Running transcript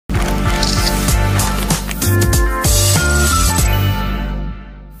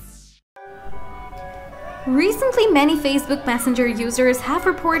Recently, many Facebook Messenger users have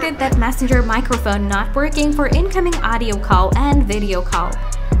reported that Messenger microphone not working for incoming audio call and video call,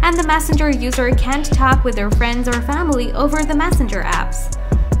 and the Messenger user can't talk with their friends or family over the Messenger apps.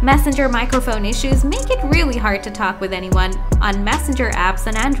 Messenger microphone issues make it really hard to talk with anyone on Messenger apps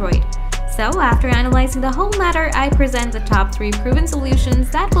on Android. So after analyzing the whole matter, I present the top 3 proven solutions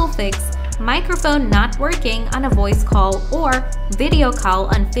that will fix microphone not working on a voice call or video call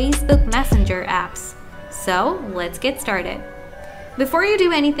on Facebook Messenger apps. So let's get started. Before you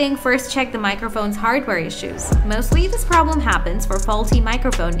do anything, first check the microphone's hardware issues. Mostly this problem happens for faulty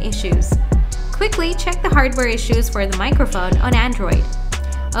microphone issues. Quickly check the hardware issues for the microphone on Android.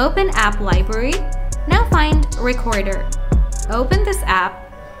 Open App Library. Now find Recorder. Open this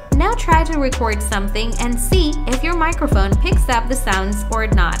app. Now try to record something and see if your microphone picks up the sounds or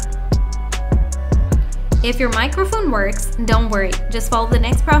not. If your microphone works, don't worry, just follow the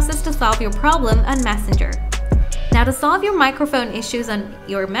next process to solve your problem on Messenger. Now to solve your microphone issues on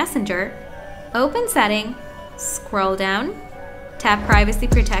your Messenger, open Setting, scroll down, tap Privacy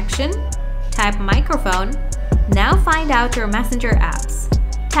Protection, tap Microphone. Now find out your Messenger apps.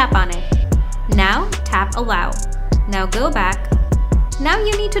 Tap on it. Now tap Allow. Now go back. Now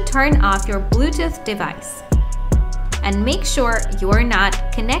you need to turn off your Bluetooth device. And make sure you are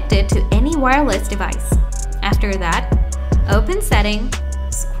not connected to any wireless device. After that, open Setting,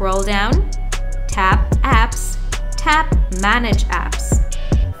 scroll down, tap Apps, tap Manage Apps.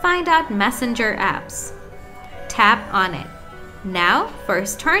 Find out Messenger apps. Tap on it. Now,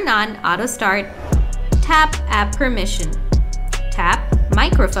 first turn on Auto Start, tap App Permission, tap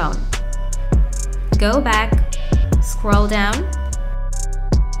Microphone. Go back, scroll down,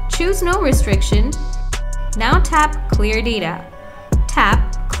 choose No Restriction. Now tap Clear Data.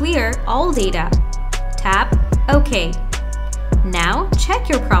 Tap Clear All Data. Tap OK. Now check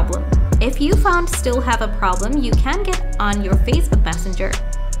your problem. If you found still have a problem, you can get on your Facebook Messenger.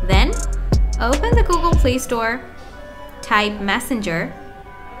 Then open the Google Play Store, type Messenger,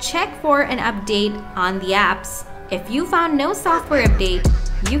 check for an update on the apps. If you found no software update,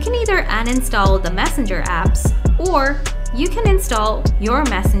 you can either uninstall the Messenger apps or you can install your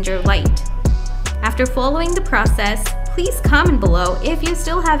Messenger Lite. After following the process, please comment below if you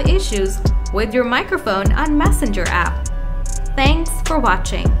still have issues with your microphone on Messenger app. Thanks for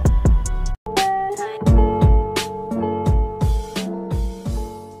watching.